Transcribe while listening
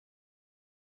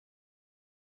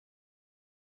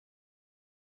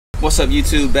What's up,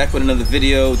 YouTube? Back with another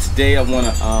video. Today I want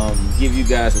to give you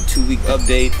guys a 2-week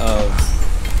update of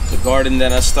the garden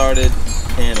that I started,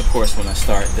 and of course when I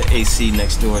start, the AC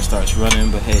next door starts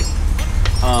running. But hey,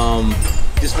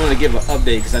 just wanted to give an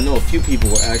update because I know a few people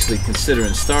were actually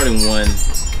considering starting one,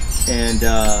 and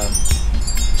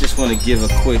just want to give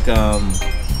a quick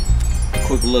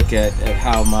look at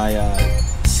how my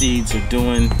seeds are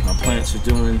doing, my plants are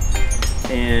doing,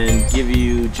 and give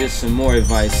you just some more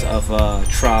advice of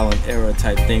trial and error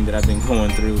type thing that I've been going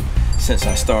through since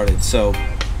I started. So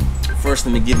first,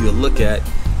 let me give you a look at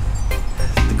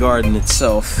the garden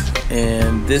itself,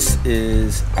 and this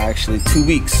is actually 2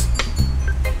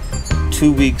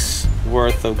 weeks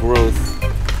worth of growth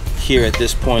here at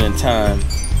this point in time.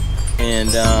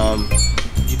 And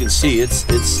you can see it's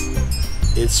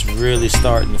really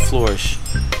starting to flourish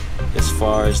as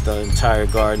far as the entire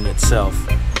garden itself.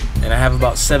 And I have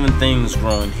about 7 things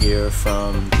growing here,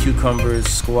 from cucumbers,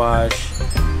 squash,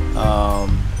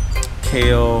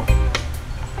 kale,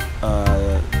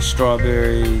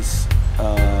 strawberries,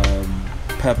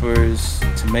 peppers,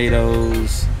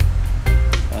 tomatoes.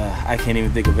 I can't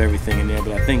even think of everything in there,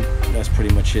 but I think that's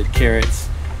pretty much it. Carrots.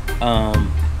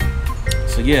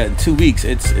 So yeah, in 2 weeks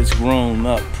it's grown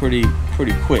up pretty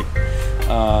quick.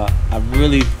 I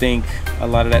really think a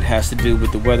lot of that has to do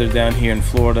with the weather down here in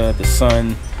Florida, the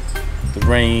sun, the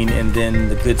rain, and then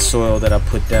the good soil that I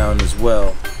put down as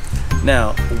well.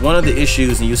 Now, one of the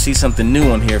issues, and you'll see something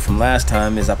new on here from last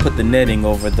time, is I put the netting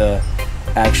over the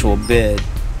actual bed.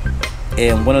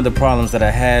 And one of the problems that I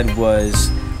had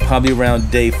was probably around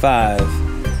day 5,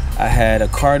 I had a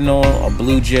cardinal, a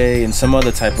blue jay, and some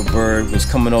other type of bird was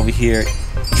coming over here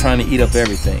trying to eat up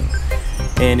everything.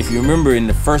 And if you remember in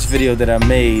the first video that I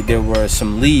made, there were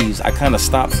some leaves. I kind of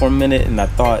stopped for a minute and I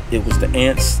thought it was the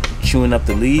ants chewing up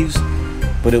the leaves,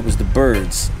 but it was the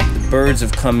birds. The birds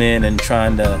have come in and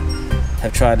tried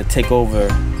to take over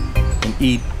and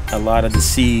eat a lot of the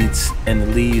seeds and the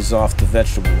leaves off the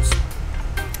vegetables.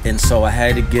 And so I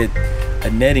had to get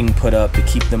a netting put up to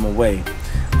keep them away.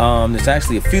 There's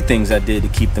actually a few things I did to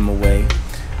keep them away,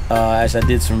 as I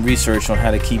did some research on how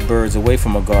to keep birds away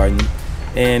from a garden.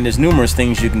 And there's numerous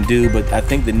things you can do, but I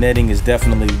think the netting is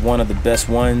definitely one of the best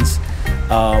ones.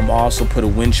 I also put a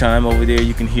wind chime over there.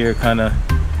 You can hear kind of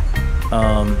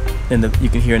you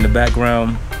can hear in the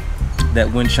background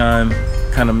that wind chime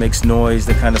kind of makes noise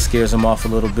that kind of scares them off a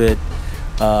little bit.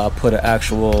 Put an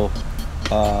actual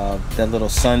that little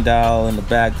sundial in the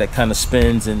back that kind of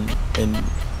spins and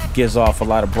gives off a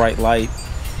lot of bright light.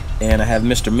 And I have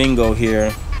Mr. Mingo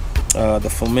here, the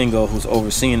flamingo, who's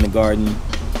overseeing the garden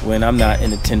when I'm not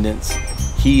in attendance.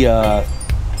 I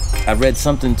read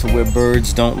something to where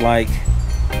birds don't like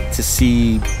to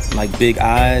see like big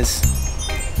eyes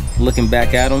looking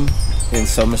back at them, and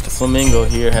so Mr. Flamingo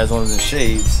here has one of the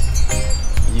shades.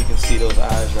 You can see those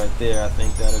eyes right there. I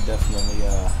think that'll definitely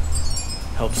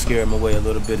help scare them away a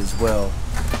little bit as well.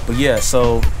 But yeah,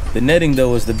 so the netting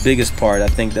though is the biggest part, I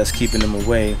think, that's keeping them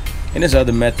away. And there's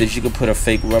other methods. You can put a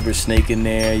fake rubber snake in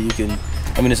there.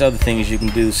 There's other things you can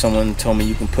do. Someone told me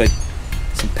you can put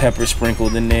some pepper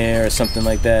sprinkled in there or something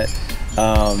like that.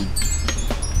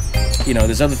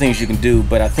 There's other things you can do,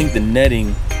 but I think the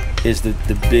netting is the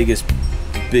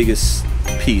biggest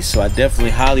piece. So I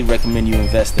definitely highly recommend you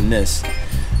invest in this.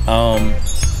 I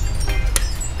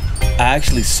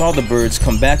actually saw the birds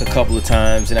come back a couple of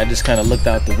times, and I just kind of looked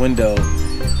out the window,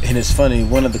 and it's funny,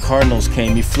 one of the cardinals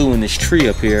came. He flew in this tree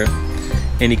up here,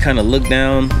 and he kind of looked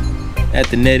down at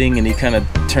the netting, and he kind of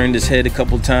turned his head a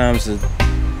couple of times and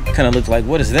kind of looked like,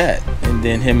 what is that? And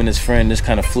then him and his friend just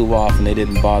kind of flew off, and they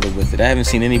didn't bother with it. I haven't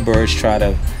seen any birds try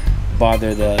to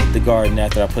bother the garden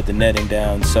after I put the netting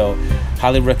down. So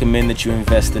highly recommend that you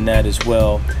invest in that as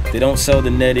well. They don't sell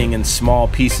the netting in small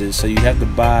pieces, so you have to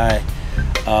buy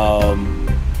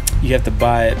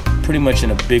it pretty much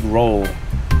in a big roll,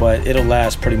 but it'll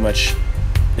last pretty much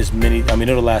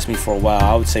it'll last me for a while.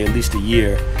 I would say at least a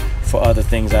year for other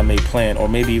things I may plant, or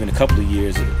maybe even a couple of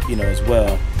years, as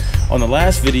well. On the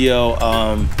last video,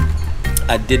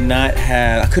 I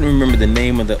couldn't remember the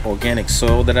name of the organic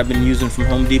soil that I've been using from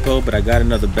Home Depot, but I got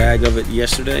another bag of it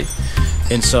yesterday,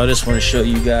 and so I just want to show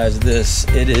you guys this.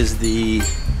 It is the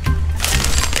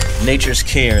Nature's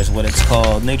Care is what it's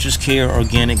called. Nature's Care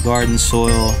Organic Garden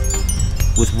Soil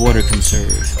with Water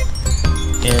Conserve.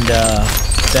 And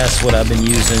that's what I've been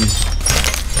using,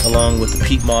 along with the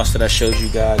peat moss that I showed you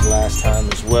guys last time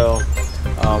as well.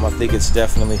 I think it's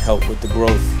definitely helped with the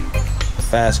growth,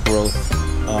 fast growth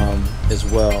as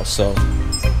well. So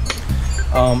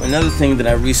another thing that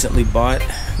I recently bought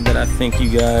that I think you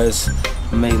guys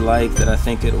may like that I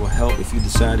think it will help if you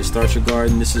decide to start your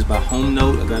garden. This is by Home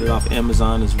Note. I got it off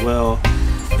Amazon as well,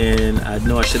 and I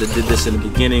know I should have did this in the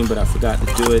beginning, but I forgot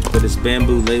to do it. But it's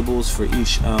bamboo labels for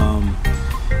each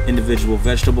individual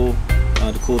vegetable.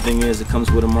 The cool thing is it comes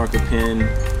with a marker pen,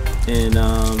 and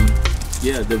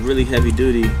yeah, they're really heavy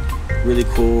duty, really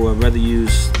cool. I'd rather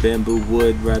use bamboo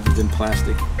wood rather than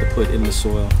plastic to put in the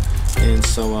soil. And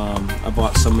so I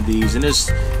bought some of these, and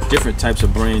there's different types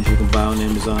of brands you can buy on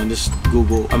Amazon. Just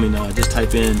just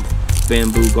type in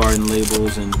bamboo garden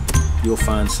labels, and you'll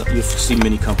see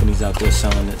many companies out there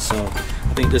selling it. So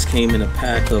I think this came in a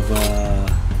pack of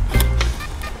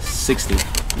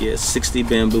 60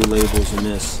 bamboo labels in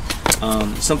this.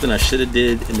 Something I should have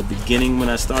did in the beginning when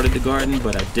I started the garden,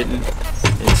 but I didn't,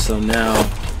 and so now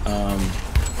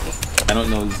I don't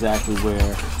know exactly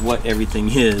what everything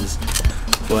is,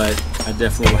 but I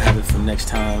definitely will have it for next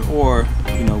time, or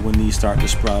when these start to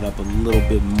sprout up a little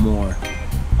bit more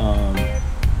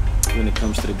when it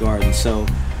comes to the garden. So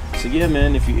yeah,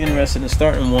 man, if you're interested in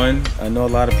starting one, I know a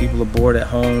lot of people are bored at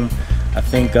home. I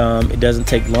think it doesn't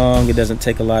take long, it doesn't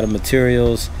take a lot of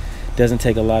materials, it doesn't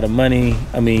take a lot of money.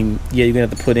 I mean, yeah, you're gonna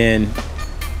have to put in,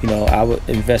 I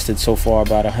invested so far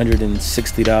about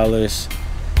 $160.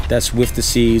 That's with the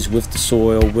seeds, with the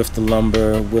soil, with the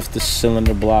lumber, with the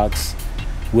cylinder blocks,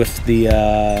 with the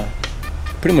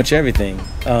pretty much everything,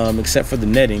 except for the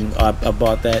netting. I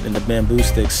bought that and the bamboo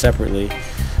sticks separately.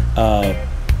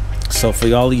 So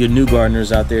for all of your new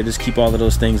gardeners out there, just keep all of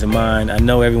those things in mind. I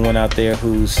know everyone out there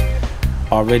who's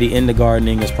already into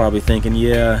gardening is probably thinking,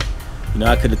 yeah,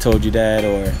 I could have told you that,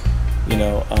 or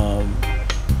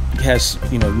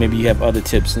maybe you have other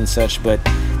tips and such, but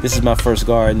this is my first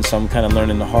garden, so I'm kind of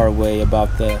learning the hard way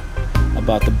about the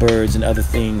birds and other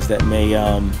things that may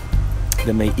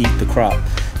eat the crop.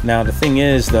 Now the thing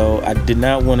is, though, I did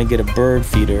not want to get a bird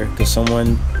feeder, because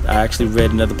I actually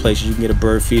read in other places you can get a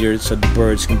bird feeder so the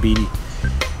birds can be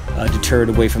deterred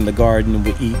away from the garden and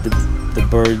would eat the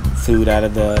bird food out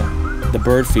of the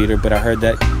bird feeder, but I heard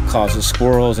that causes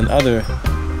squirrels and other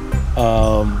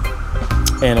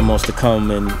animals to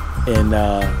come and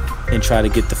try to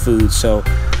get the food, so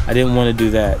I didn't want to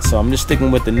do that. So I'm just sticking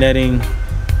with the netting,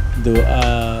 the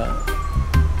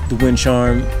wind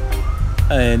charm,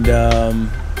 and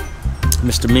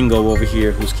Mr. Mingo over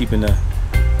here, who's keeping a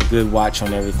good watch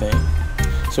on everything.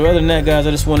 So other than that, guys,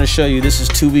 I just want to show you, this is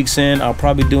 2 weeks in. I'll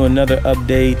probably do another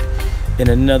update in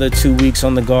another 2 weeks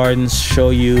on the gardens, show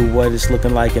you what it's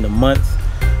looking like in a month.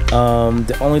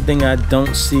 The only thing I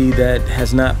don't see that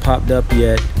has not popped up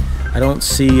yet, I don't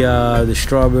see the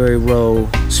strawberry row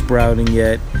sprouting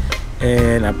yet,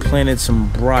 and I planted some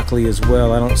broccoli as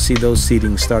well. I don't see those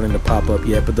seedings starting to pop up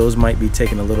yet, but those might be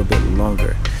taking a little bit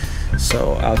longer.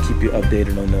 So I'll keep you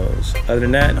updated on those. Other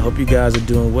than that, I hope you guys are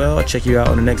doing well. I'll check you out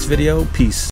on the next video. Peace.